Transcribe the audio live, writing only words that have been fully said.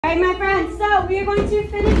right, my friends, so we are going to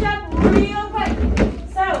finish up real quick.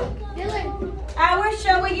 So, our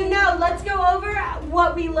show what you know. Let's go over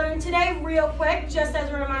what we learned today real quick, just as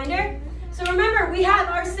a reminder. So remember, we have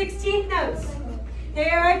our 16th notes. They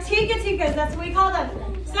are our tika-tikas, that's what we call them.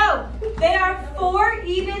 So, they are 4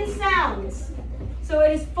 even sounds. So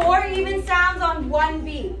it is 4 even sounds on one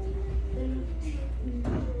beat.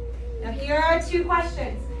 Now here are 2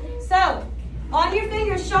 questions. So, on your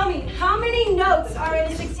fingers, show me, how many notes are in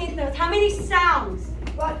the 16th notes? How many sounds?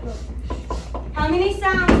 How many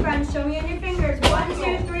sounds, friends? Show me on your fingers. 1,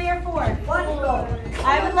 2, 3, or 4?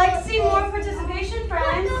 I would like to see more participation,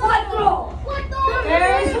 friends.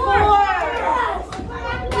 There is 4.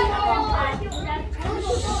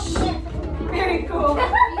 Very cool.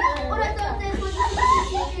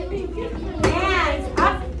 And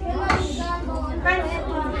up. Friends,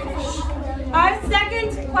 our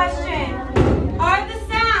second question. Are the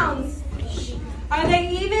sounds, are they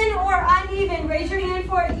even or uneven? Raise your hand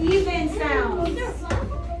for even sounds.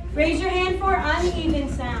 Raise your hand for uneven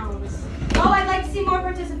sounds. Oh, I'd like to see more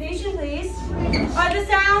participation, please. Are the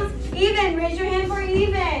sounds even? Raise your hand for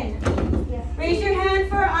even. Raise your hand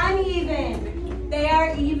for uneven. They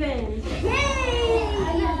are even. Yay!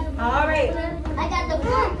 All right. I got the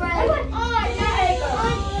book, right?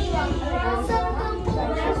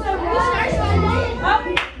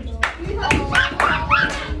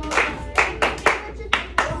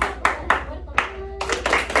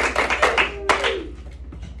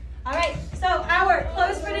 All right, so our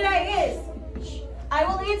close for today is, I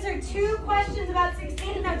will answer 2 questions about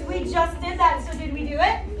 16 notes. We just did that, so did we do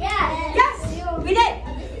it? Yeah. Yes, we did.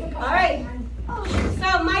 All right,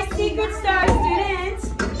 so my secret star student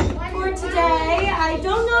for today, I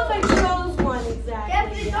don't know if I chose one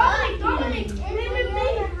exactly.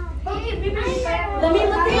 Let me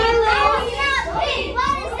look at my list.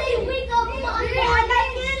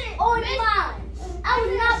 I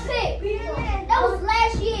was not picked. That was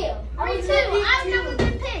last year. Me too. I've never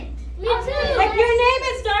been picked. Me too. If your name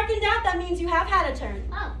is darkened out, that means you have had a turn.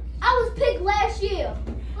 Oh, I was picked last year.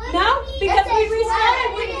 No, because we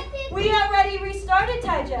restarted. We already restarted,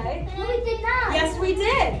 Ty J. No, we did not. Yes, we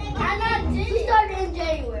did. We started in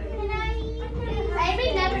January.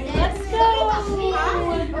 Maybe never did. Let's go. Let's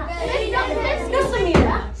go,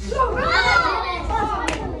 Samira.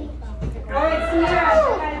 All right, Samira.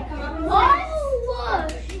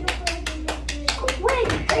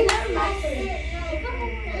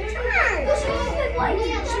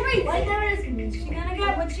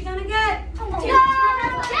 What's she gonna get?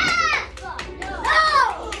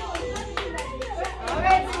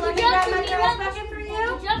 Alright, so let me grab my prize bucket for you.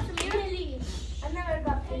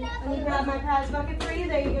 Let me grab my prize bucket for you.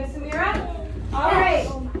 There you go, Samira. Alright.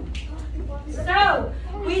 So,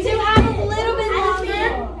 we do have a little bit longer.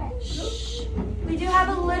 We do have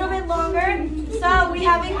a little bit longer. So, we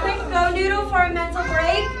have a quick go noodle for a mental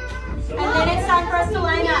break. And then it's time for us to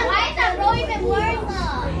line up. Why is that row even worse?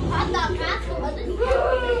 I thought Pascal wasn't here.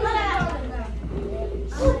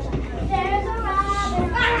 There's a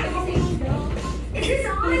rabbit. Is this a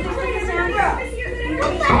sound, bro?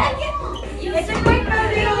 What the heck? It's a quick go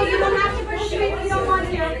noodle. You don't have to participate if you don't want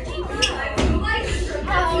to.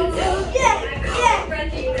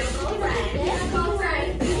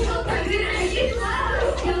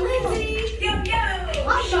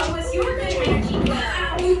 Show us your good energy.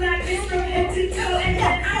 Move like this from head to toe, and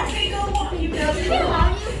then I'll take a walk. You know you can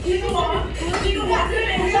walk. You can walk. You can walk good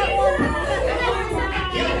energy.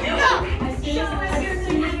 Show us your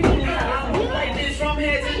good energy. Like this from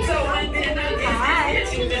head to toe, and then I'll get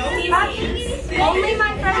you know. Only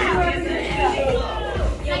my friends who are good.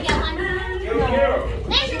 Can I get one?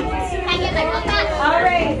 Thank you. Can I get like one? All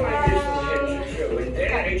right.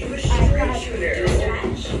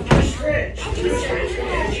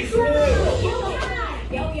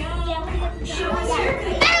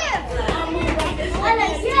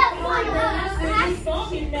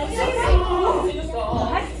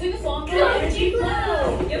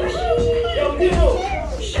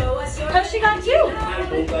 Oh, she got 2.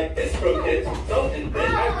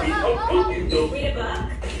 Read a book.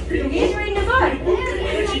 He's reading a book.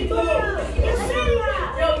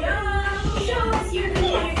 Show us your good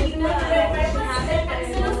energy.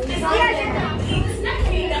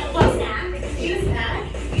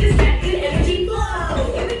 Use that good energy flow.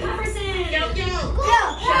 Here we come, person.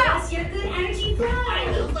 Show us your good energy flow. I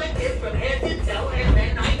look like this from head to toe, and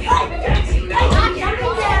then I get you know.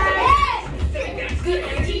 Good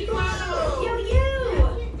energy flow. Yo, you.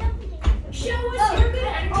 Show us your good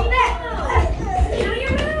energy flow. Show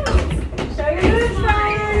your moves. Show your moves,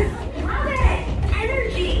 friends. Love it.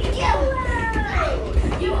 Energy.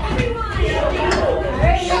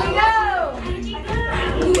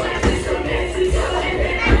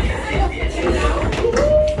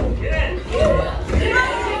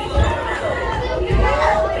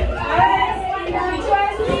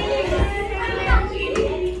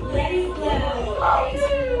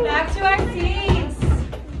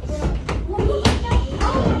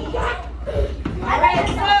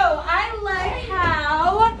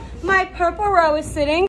 row is sitting.